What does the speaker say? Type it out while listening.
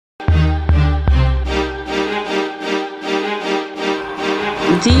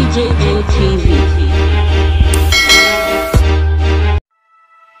DJ ATV.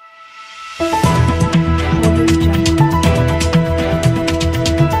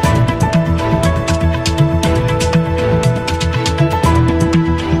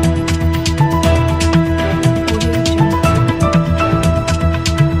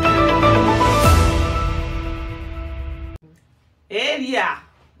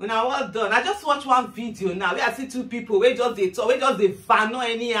 Now well done. I just watch one video now where I see two people where just they talk, where just they fan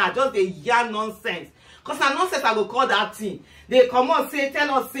anyhow, just they yarn nonsense. Cause na nonsense I go call that thing. They come on say,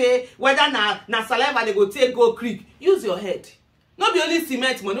 tell us say whether na saliva they go take go creek. Use your head. Not be only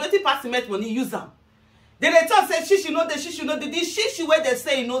cement money. When you pass cement money, use them. Then they talk say shishi no the shishi no the shishi where they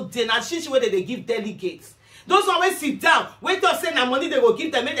say no they na shishi where they give delegates. Those one wey sit down, wait to say na money they go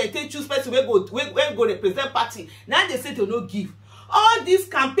give them, make they take choose person where go represent party. Now they say to no give. All this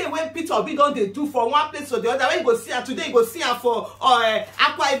campaign when Peter Obi don dey do for one place or the other, when you go see her today, you go see her for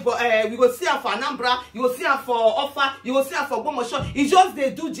we go see her for Anambra, you go see her for Offa, you go see her for Gbomosho. He just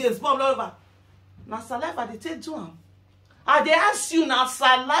they do James Bond all over. Na saliva they take do am. I they ask you now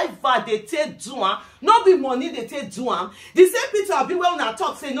saliva they take do am, no be money they take do am. The same Peter Obi wey una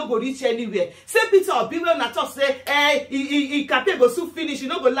talk say no go reach anywhere. Same Peter Obi wey una talk say he campaign go soon finish, he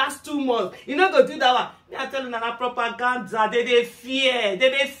no go last 2 months, he no go do that one. I tell you na propaganda. They fear.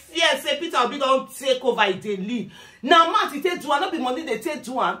 They fear. Say Peter Obi don't take over. They leave. Now, man, they take do not be money. They take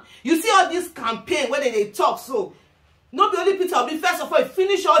do one. You see all this campaign where they talk so. Not be only Peter Obi. First of all,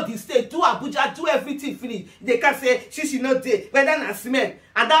 finish all this state. Do Abuja. Do everything. Finish. They can say she not there. Whether na cement.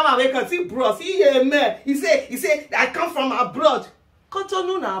 And that one we can see bros. He say I come from abroad.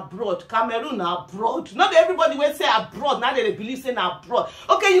 Cotonou na abroad, Cameroon na abroad. Not everybody will say abroad. Now they believe saying abroad.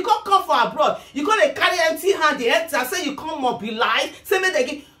 Okay, you can't come for abroad. You can't carry empty hand. The enter say you can't mobilize. Say me they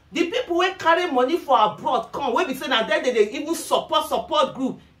give the people who carry money for abroad come. When we say that then they even support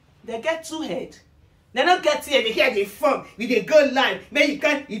group. They get two head. They don't get here. They hear the fun. We they go live. Then you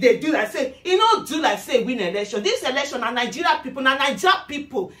can't. If they do like say, you know, do like say win election. This election, na Nigeria people, now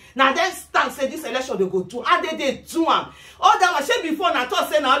they stand say this election they go do, and they do them. All that was said before. Na thought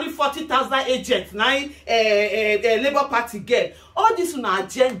say na only 40,000 agents. Now, Labour Party get all this on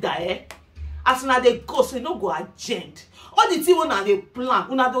agenda. As soon as they go, so no go agenda. All the things una they plan,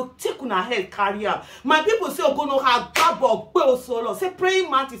 una do take una head career. My people say go no have gabo go solo. Say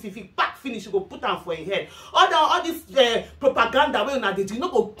praying mantis if he pack finish, you go put on for your head. All this propaganda where una they do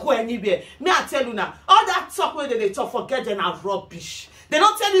not go anywhere. Me I tell you now, all that talk where they talk forget them are rubbish. They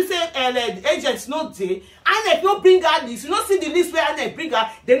don't tell you say agents no day, and they don't bring out this. You don't see the list where they bring out.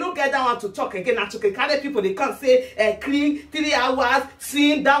 They don't get that one to talk again. And to carry people, they can't say clean 3 hours,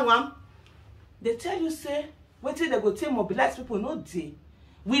 seeing that one. They tell you say. Wait till they go take mobilize people no day.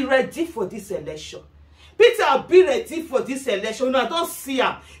 We ready for this election. Peter be ready for this election. No, don't see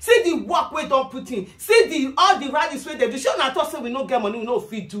him. See the work we don't put in. See all the rallies where they do. Sure, not say we no get money, we no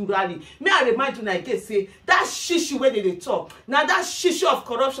fit do rally. May I remind you again, say that shishi where they talk. Now that shishi of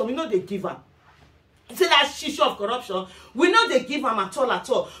corruption, we know they give them. See that shishi of corruption, we know they give them at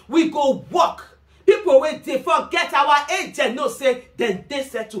all. We go work. People where they forget our agent, no say then they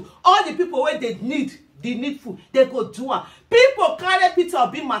settle. All the people where they need. The needful, they go do it. People carry Peter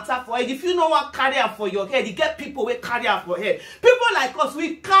Obi matter for head. If you know what carry for your head, you get people who carry for head. People like us,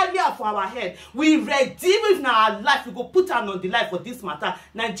 we carry for our head. We ready with our life. We go put on the life for this matter.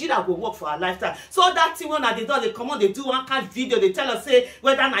 Nigeria go work for our lifestyle. So that thing when they do, they come on, they do one kind of video. They tell us say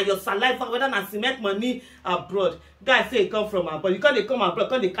whether na your saliva, whether na cement money abroad. Guys say come from abroad. You can't come abroad,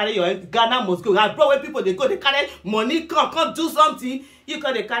 can't they carry your Ghana must go abroad where people they go, they carry money, come do something. You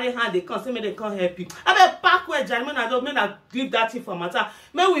can they carry hand, they come, say me they can't help you. I mean, backward, gentlemen, I don't mean I leave that thing for matter.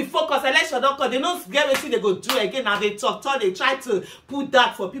 May we focus, election don't come, they don't get what they go do again. Now they talk, they try to put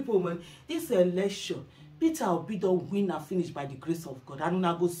that for people. Man. This election, Peter Obi don't win and finish by the grace of God. And when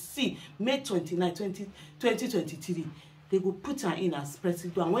I go see May 29, 2023, they go put her in as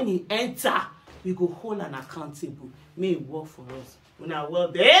president. And when he enter, we go hold an accountable. May it work for us. When I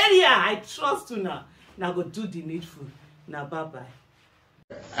well the area, I trust you now. Now go do the needful. Now bye-bye.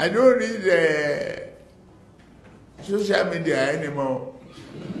 I don't read social media anymore.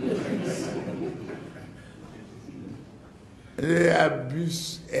 They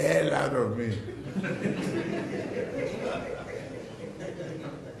abuse the hell out of me.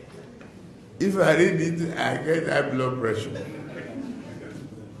 If I read it, I get high blood pressure.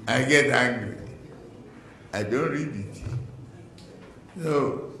 I get angry. I don't read it.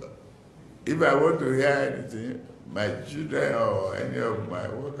 So, if I want to hear anything, my children or any of my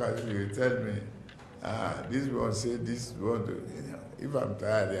workers will tell me, this one say this one. If I'm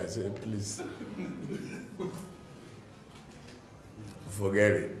tired, I say, please.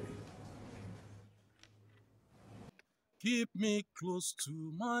 forget it. Keep me close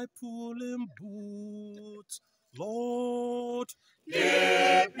to my polling booth, Lord.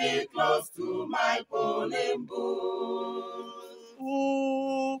 Keep me close to my polling booth.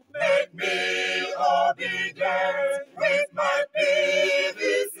 Oh, Make me obedient with my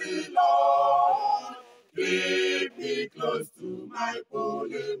PVC, Lord. Keep me close to my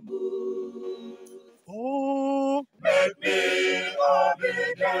polling booth. oh, Make me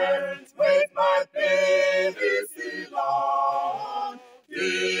obedient with my PVC, Lord.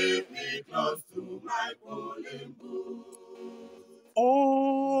 Keep me close to my polling booth.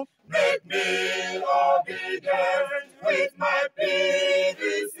 oh. Make me obedient with my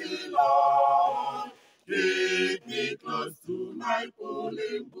PVC, Lord. Keep me close to my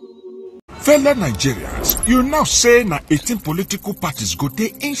polling booth. Fellow Nigerians, you now say na 18 political parties go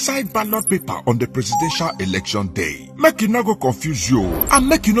dey inside ballot paper on the presidential election day. Make you no go confuse you, and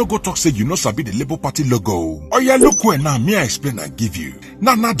make you no go talk say you no sabi the Labour Party logo. Oya look well now, me I explain and give you.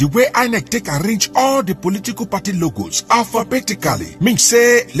 Now the way INEC take arrange all the political party logos alphabetically, mean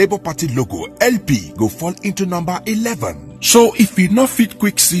say Labour Party logo LP go fall into number 11. So if you no fit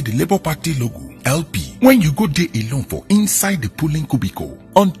quick see the Labour Party logo LP, when you go there alone for inside the polling cubicle,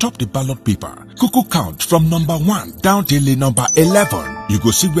 on top the ballot paper, cuckoo count from number 1 down till number 11. You go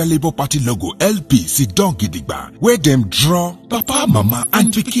see where Labour Party logo LP sit down gidigba, where them draw Papa, Mama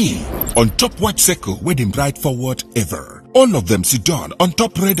and Pikin. On top white circle where them write forward ever. All of them sit down on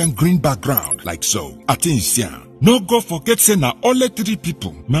top red and green background like so. Attention. No go forget say na only 3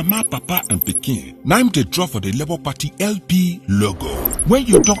 people, Mama, Papa and Pikin, name they draw for the Labour Party LP logo. When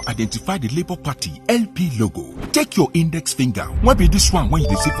you don't identify the Labour Party LP logo, take your index finger, what be this one when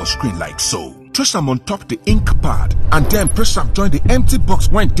you see for screen like so. Trace them on top the ink pad and then press up join the empty box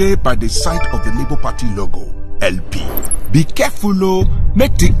when there by the side of the Labour Party logo. LP. Be careful oh,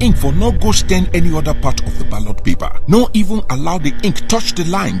 make the ink for no go stain any other part of the ballot paper. No even allow the ink touch the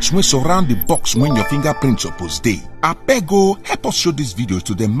lines when surround the box when your fingerprints supposed dey. Abego, help us show this video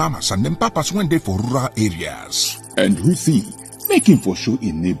to them mamas and them papas when they for rural areas. And who think, making for show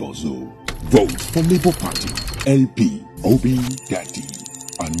in neighbors oh. Vote for Labour Party, LP, Obi Daddy.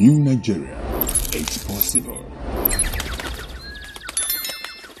 A new Nigeria, it's possible.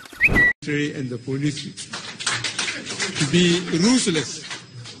 And the police to be ruthless.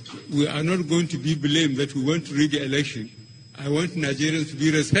 We are not going to be blamed that we want to rig the election. I want Nigerians to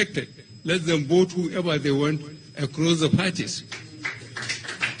be respected. Let them vote whoever they want across the parties.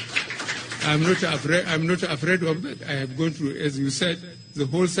 I'm not afraid of that. I have gone through, as you said, the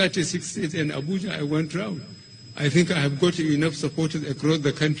whole 36 states and Abuja. I went round. I think I have got enough supporters across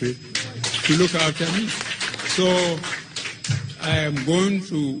the country to look after me. So I am going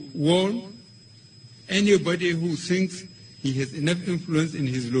to warn anybody who thinks he has enough influence in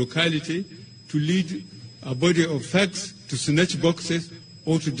his locality to lead a body of facts, to snatch boxes,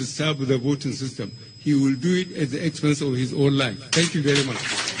 or to disturb the voting system. He will do it at the expense of his own life. Thank you very much.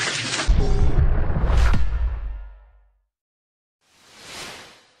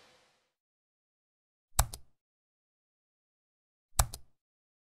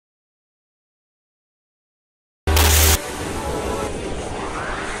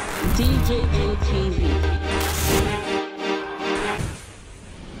 DJ TV.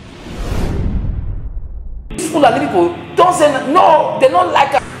 People are people don't say no, they don't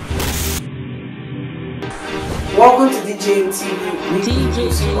like us. Welcome to DJ TV. DJ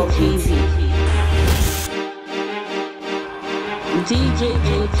TV. DJ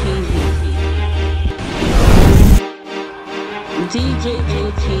TV. DJ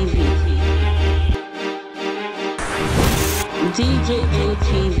TV. DJ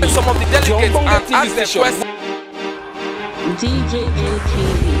TV. Some of the delegates and ask the question. DJ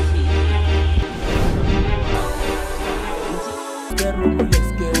TV.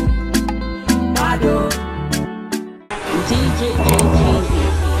 DJ TV.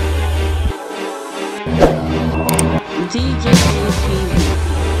 DJ TV.